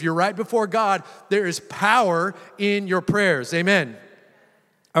righteous, if you're right before God, there is power in your prayers. Amen.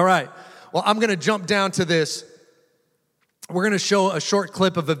 All right. Well, I'm going to jump down to this. We're going to show a short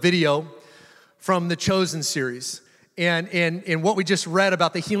clip of a video from the Chosen series. And what we just read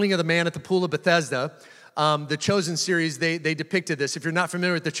about the healing of the man at the pool of Bethesda, the Chosen series, they depicted this. If you're not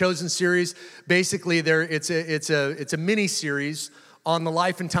familiar with the Chosen series, basically it's a mini series on the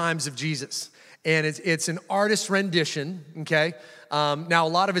life and times of Jesus, and it's an artist rendition. Okay, now a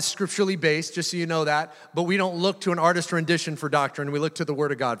lot of it's scripturally based, just so you know that. But we don't look to an artist rendition for doctrine. We look to the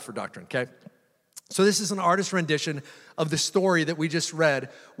Word of God for doctrine. Okay. So this is an artist rendition of the story that we just read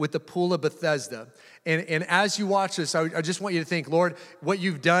with the pool of Bethesda. And as you watch this, I just want you to think, Lord, what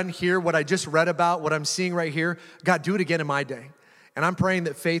you've done here, what I just read about, what I'm seeing right here, God, do it again in my day. And I'm praying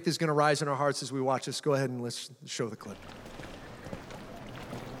that faith is going to rise in our hearts as we watch this. Go ahead and let's show the clip.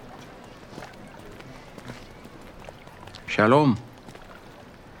 Shalom.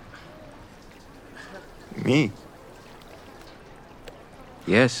 Me?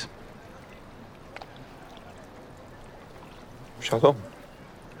 Yes. Shalom.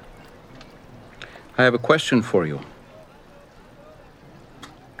 I have a question for you.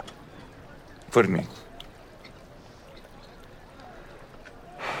 For me.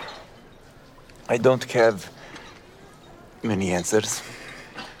 I don't have many answers,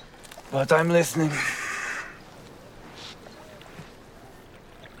 but I'm listening.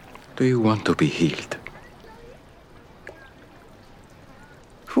 Do you want to be healed?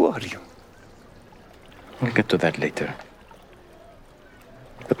 Who are you? We'll get to that later.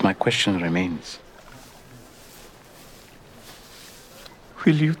 But my question remains.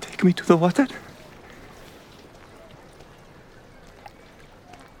 Will you take me to the water?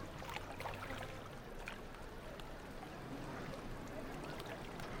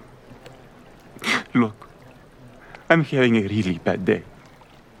 Look, I'm having a really bad day.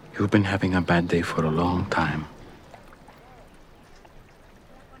 You've been having a bad day for a long time.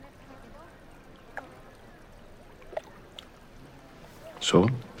 So?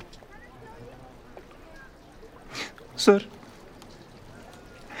 Sir,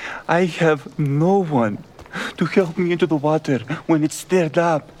 I have no one to help me into the water when it's stirred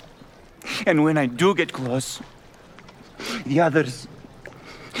up. And when I do get close, the others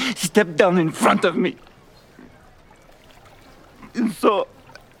step down in front of me. And so...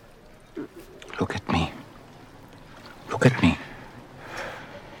 Look at me. Look at me.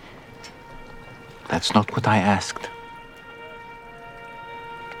 That's not what I asked.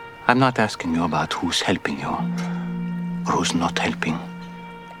 I'm not asking you about who's helping you, or who's not helping,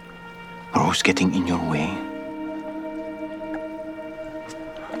 or who's getting in your way.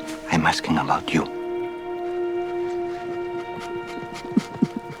 I'm asking about you.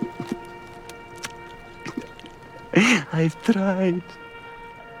 I've tried.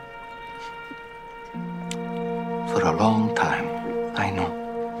 For a long time, I know.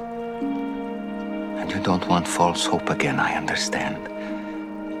 And you don't want false hope again, I understand.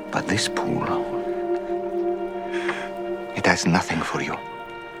 But this pool, it has nothing for you.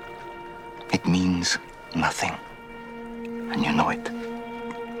 It means nothing. And you know it.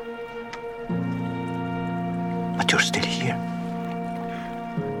 But you're still here.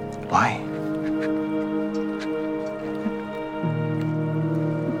 Why?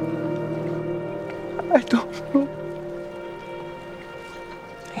 I don't know.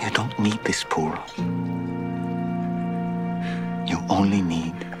 You don't need this pool. You only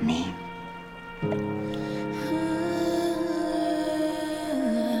need me.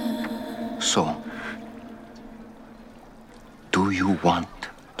 So, do you want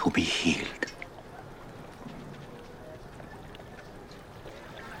to be healed?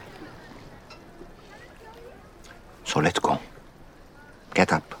 So let's go.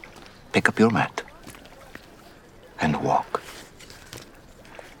 Get up, pick up your mat, and walk.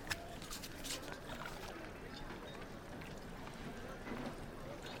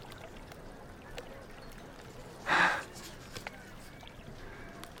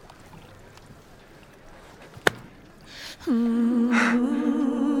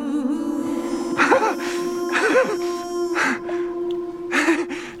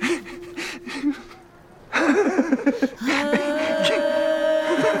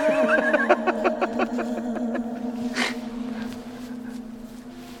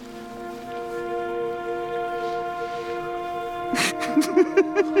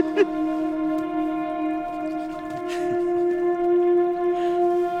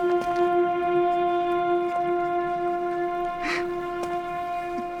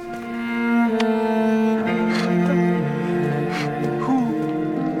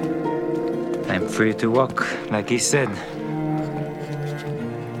 I'm free to walk, like he said.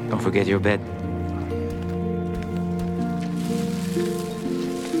 Don't forget your bed.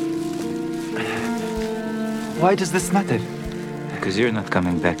 Why does this matter? Because you're not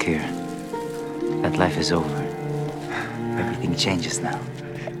coming back here. That life is over. Everything changes now.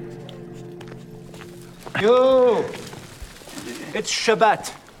 Yo! It's Shabbat.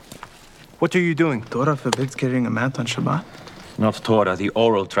 What are you doing? Torah forbids carrying a mat on Shabbat? Not Torah, the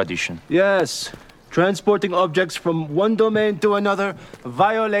oral tradition. Yes. Transporting objects from one domain to another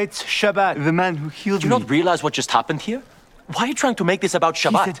violates Shabbat. The man who healed Do you me, not realize what just happened here? Why are you trying to make this about he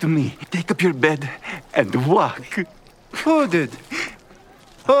Shabbat? said to me, take up your bed and walk. Who did?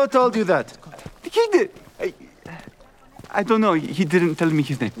 Who told you that? He did. I don't know. He didn't tell me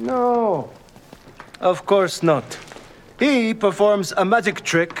his name. No. Of course not. He performs a magic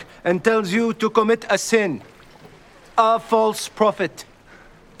trick and tells you to commit a sin. A false prophet.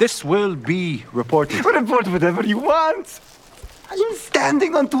 This will be reported. Report whatever you want. I'm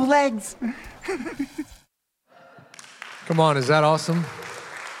standing on two legs. Come on, is that awesome?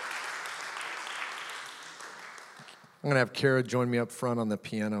 I'm going to have Kara join me up front on the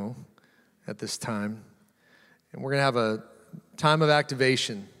piano at this time. And we're going to have a time of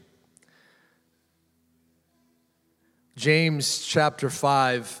activation. James chapter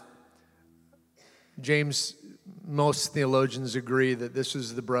 5. James, most theologians agree that this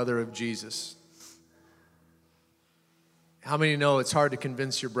was the brother of Jesus. How many know it's hard to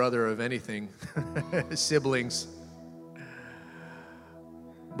convince your brother of anything? Siblings.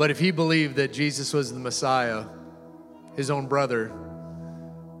 But if he believed that Jesus was the Messiah, his own brother,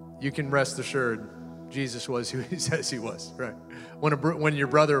 you can rest assured Jesus was who he says he was, right? When your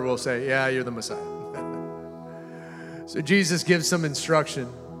brother will say, yeah, you're the Messiah. So Jesus gives some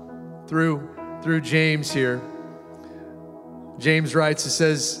instruction through James here. James writes, it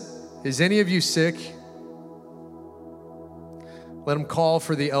says, is any of you sick? Let him call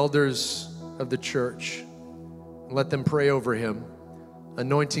for the elders of the church. And let them pray over him,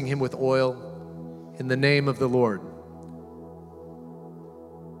 anointing him with oil in the name of the Lord.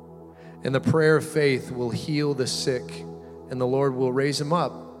 And the prayer of faith will heal the sick, and the Lord will raise him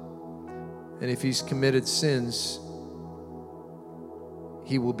up. And if he's committed sins,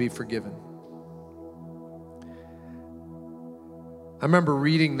 he will be forgiven. I remember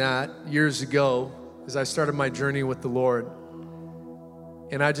reading that years ago as I started my journey with the Lord.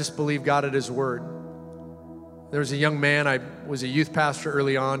 And I just believe God at his word. There was a young man, I was a youth pastor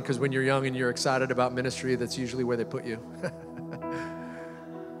early on, because when you're young and you're excited about ministry, that's usually where they put you.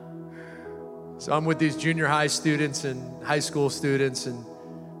 So I'm with these junior high students and high school students, and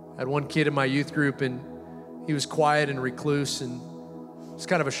I had one kid in my youth group, and he was quiet and recluse, and was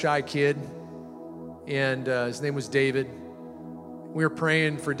kind of a shy kid, and his name was David. We were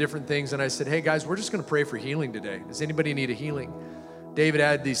praying for different things, and I said, hey guys, we're just gonna pray for healing today. Does anybody need a healing? David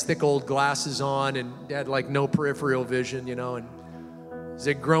had these thick old glasses on and had like no peripheral vision, and as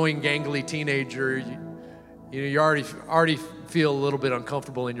a growing gangly teenager, you already feel a little bit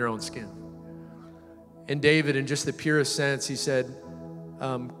uncomfortable in your own skin. And David, in just the purest sense, he said,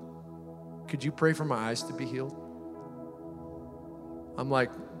 could you pray for my eyes to be healed? I'm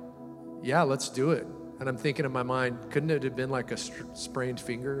like, yeah, let's do it. And I'm thinking in my mind, couldn't it have been like a sprained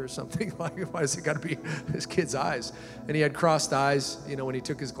finger or something? Like, why has it got to be this kid's eyes? And he had crossed eyes, when he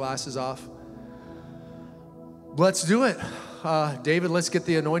took his glasses off. Let's do it. David, let's get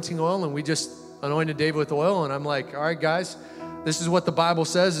the anointing oil. And we just anointed David with oil. And I'm like, all right, guys, this is what the Bible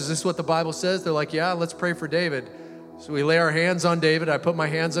says. Is this what the Bible says? They're like, yeah, let's pray for David. So we lay our hands on David. I put my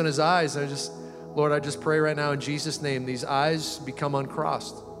hands on his eyes. Lord, I just pray right now in Jesus' name, these eyes become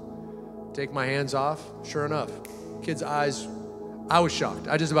uncrossed. Take my hands off. Sure enough, kid's eyes, I was shocked.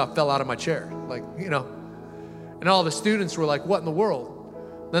 I just about fell out of my chair, And all the students were like, what in the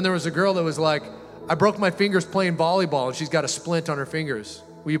world? Then there was a girl that was like, I broke my fingers playing volleyball and she's got a splint on her fingers.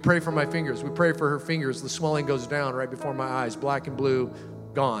 Will you pray for my fingers? We pray for her fingers. The swelling goes down right before my eyes, black and blue,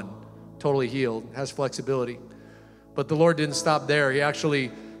 gone, totally healed, has flexibility. But the Lord didn't stop there.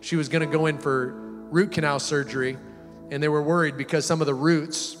 She was gonna go in for root canal surgery, and they were worried because some of the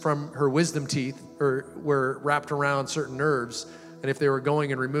roots from her wisdom teeth were wrapped around certain nerves. And if they were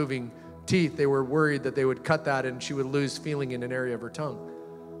going and removing teeth, they were worried that they would cut that and she would lose feeling in an area of her tongue.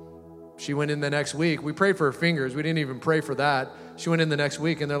 She went in the next week. We prayed for her fingers. We didn't even pray for that. She went in the next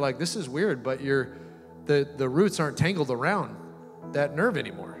week and they're like, this is weird, but the roots aren't tangled around that nerve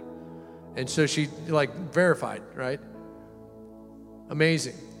anymore. And so she verified, right?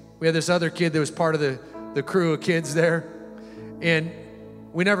 Amazing. We had this other kid that was part of the crew of kids there, and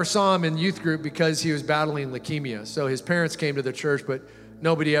we never saw him in youth group because he was battling leukemia. So his parents came to the church, but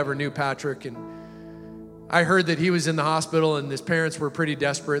nobody ever knew Patrick. And I heard that he was in the hospital and his parents were pretty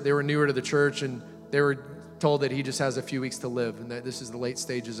desperate. They were newer to the church and they were told that he just has a few weeks to live and that this is the late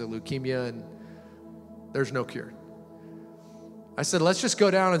stages of leukemia and there's no cure. I said, let's just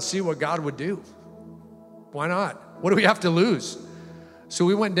go down and see what God would do. Why not? What do we have to lose? So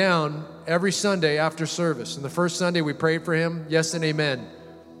we went down every Sunday after service. And the first Sunday we prayed for him, yes and amen.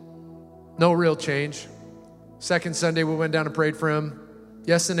 No real change. Second Sunday we went down and prayed for him,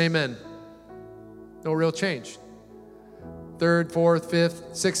 yes and amen. No real change. Third, fourth,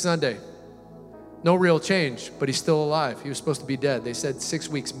 fifth, sixth Sunday. No real change, but he's still alive. He was supposed to be dead. They said 6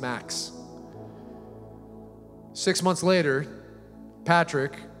 weeks max. 6 months later,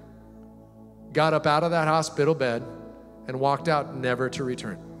 Patrick got up out of that hospital bed and walked out never to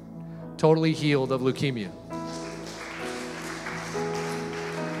return. Totally healed of leukemia.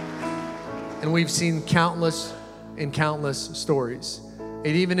 And we've seen countless and countless stories. And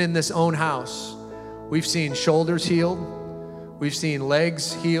even in this own house, we've seen shoulders healed. We've seen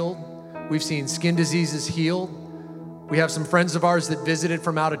legs healed. We've seen skin diseases healed. We have some friends of ours that visited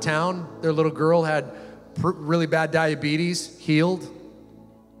from out of town. Their little girl had really bad diabetes, healed.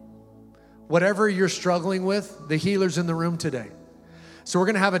 Whatever you're struggling with, the healer's in the room today. So we're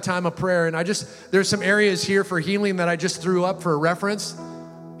gonna have a time of prayer, and there's some areas here for healing that I just threw up for a reference.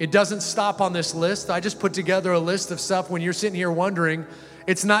 It doesn't stop on this list. I just put together a list of stuff when you're sitting here wondering,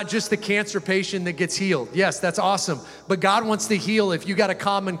 it's not just the cancer patient that gets healed. Yes, that's awesome, but God wants to heal. If you got a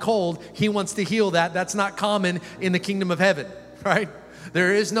common cold, He wants to heal that. That's not common in the kingdom of heaven, right?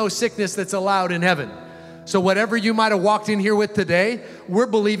 There is no sickness that's allowed in heaven. So whatever you might have walked in here with today, we're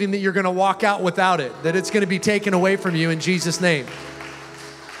believing that you're gonna walk out without it, that it's gonna be taken away from you in Jesus' name.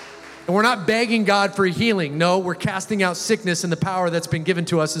 And we're not begging God for healing. No, we're casting out sickness and the power that's been given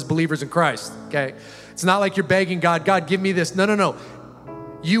to us as believers in Christ, okay? It's not like you're begging God, God, give me this. No.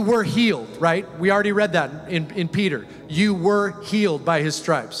 You were healed, right? We already read that in Peter. You were healed by His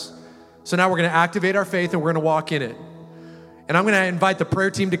stripes. So now we're gonna activate our faith and we're gonna walk in it. And I'm gonna invite the prayer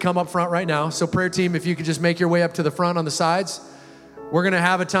team to come up front right now. So prayer team, if you could just make your way up to the front on the sides. We're gonna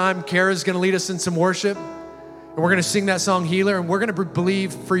have a time. Kara's gonna lead us in some worship. And we're gonna sing that song, Healer, and we're gonna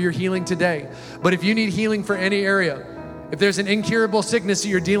believe for your healing today. But if you need healing for any area, if there's an incurable sickness that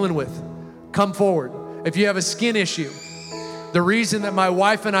you're dealing with, come forward. If you have a skin issue, the reason that my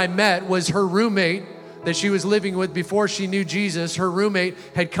wife and I met was her roommate that she was living with before she knew Jesus, her roommate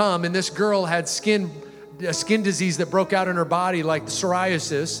had come, and this girl had a skin disease that broke out in her body like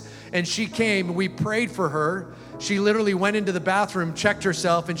psoriasis, and she came, we prayed for her. She literally went into the bathroom, checked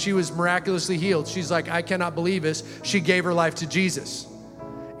herself, and she was miraculously healed. She's like, I cannot believe this. She gave her life to Jesus.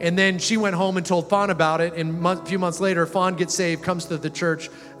 And then she went home and told Fawn about it, and a few months later, Fawn gets saved, comes to the church,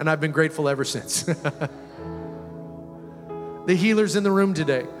 and I've been grateful ever since. The the healer's in the room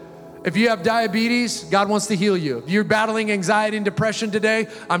today. If you have diabetes, God wants to heal you. If you're battling anxiety and depression today,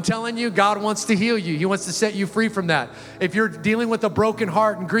 I'm telling you, God wants to heal you. He wants to set you free from that. If you're dealing with a broken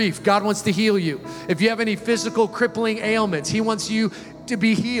heart and grief, God wants to heal you. If you have any physical crippling ailments, He wants you to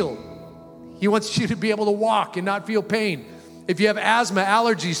be healed. He wants you to be able to walk and not feel pain. If you have asthma,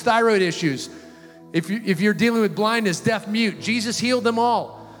 allergies, thyroid issues, if you're dealing with blindness, deaf, mute, Jesus healed them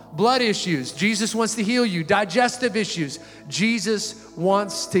all. Blood issues, Jesus wants to heal you. Digestive issues, Jesus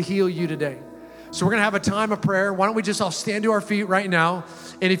wants to heal you today. So we're gonna have a time of prayer. Why don't we just all stand to our feet right now?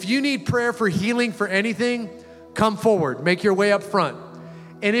 And if you need prayer for healing for anything, come forward, make your way up front.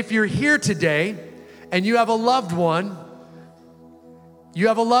 And if you're here today and you have a loved one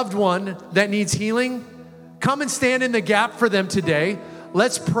that needs healing, come and stand in the gap for them today.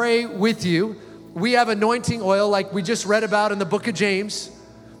 Let's pray with you. We have anointing oil like we just read about in the book of James.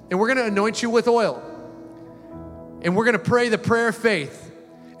 And we're gonna anoint you with oil. And we're gonna pray the prayer of faith.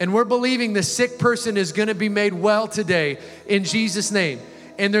 And we're believing the sick person is gonna be made well today in Jesus' name.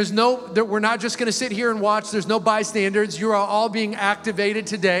 And we're not just gonna sit here and watch. There's no bystanders. You are all being activated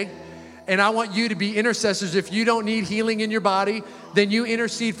today. And I want you to be intercessors. If you don't need healing in your body, then you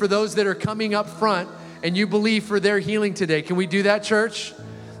intercede for those that are coming up front and you believe for their healing today. Can we do that, church?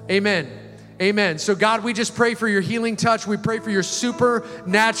 Amen. Amen. So God, we just pray for your healing touch. We pray for your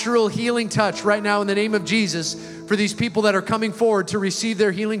supernatural healing touch right now in the name of Jesus for these people that are coming forward to receive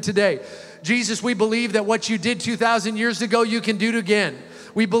their healing today. Jesus, we believe that what you did 2,000 years ago, you can do it again.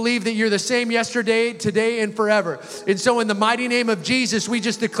 We believe that you're the same yesterday, today, and forever. And so in the mighty name of Jesus, we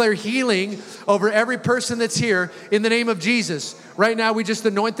just declare healing over every person that's here in the name of Jesus. Right now, we just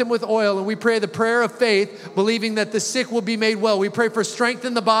anoint them with oil and we pray the prayer of faith, believing that the sick will be made well. We pray for strength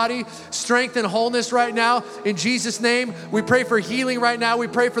in the body, strength and wholeness right now. In Jesus' name, we pray for healing right now. We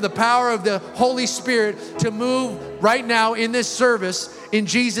pray for the power of the Holy Spirit to move right now in this service. In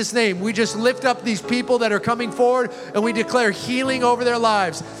Jesus' name, we just lift up these people that are coming forward and we declare healing over their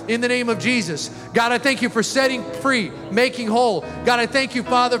lives in the name of Jesus. God, I thank you for setting free, making whole. God, I thank you,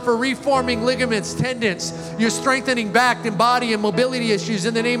 Father, for reforming ligaments, tendons. You're strengthening back and body and mobility issues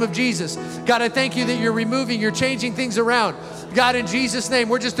in the name of Jesus. God, I thank you that you're changing things around. God, in Jesus' name,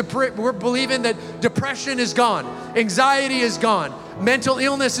 we're believing that depression is gone, anxiety is gone, mental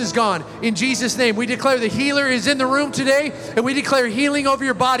illness is gone. In Jesus' name, we declare the healer is in the room today, and we declare healing over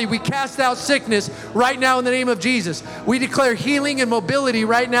your body. We cast out sickness right now in the name of Jesus. We declare healing and mobility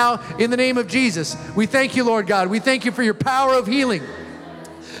right now in the name of Jesus. We thank you, Lord God. We thank you for your power of healing.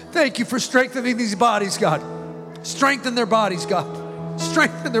 Thank you for strengthening these bodies, God. Strengthen their bodies, God.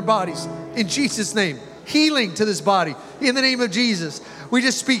 Strengthen their bodies in Jesus' name. Healing to this body in the name of Jesus. We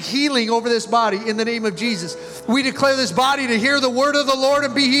just speak healing over this body in the name of Jesus. We declare this body to hear the word of the Lord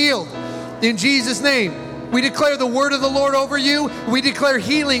and be healed in Jesus' name. We declare the word of the Lord over you. We declare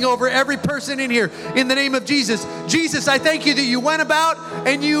healing over every person in here in the name of Jesus. Jesus, I thank you that you went about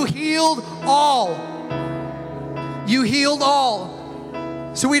and you healed all. You healed all.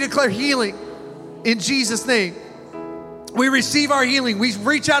 So we declare healing in Jesus' name. We receive our healing. We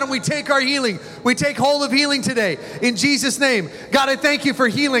reach out and we take our healing. We take hold of healing today in Jesus' name. God, I thank you for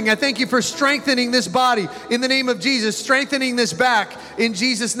healing. I thank you for strengthening this body in the name of Jesus, strengthening this back in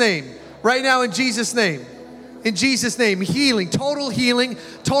Jesus' name. Right now in Jesus' name. In Jesus' name, healing,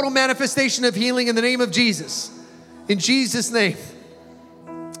 total manifestation of healing in the name of Jesus. In Jesus' name.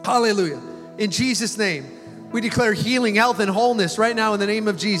 Hallelujah. In Jesus' name, we declare healing, health, and wholeness right now in the name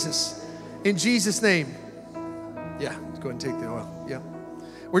of Jesus. In Jesus' name. Yeah. Go ahead and take the oil. Yeah.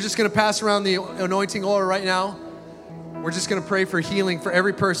 We're just going to pass around the anointing oil right now. We're just going to pray for healing for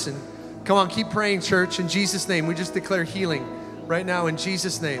every person. Come on, keep praying, church. In Jesus' name, we just declare healing right now in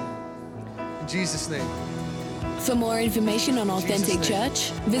Jesus' name. In Jesus' name. For more information on Authentic Church,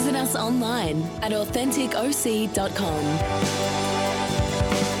 visit us online at AuthenticOC.com.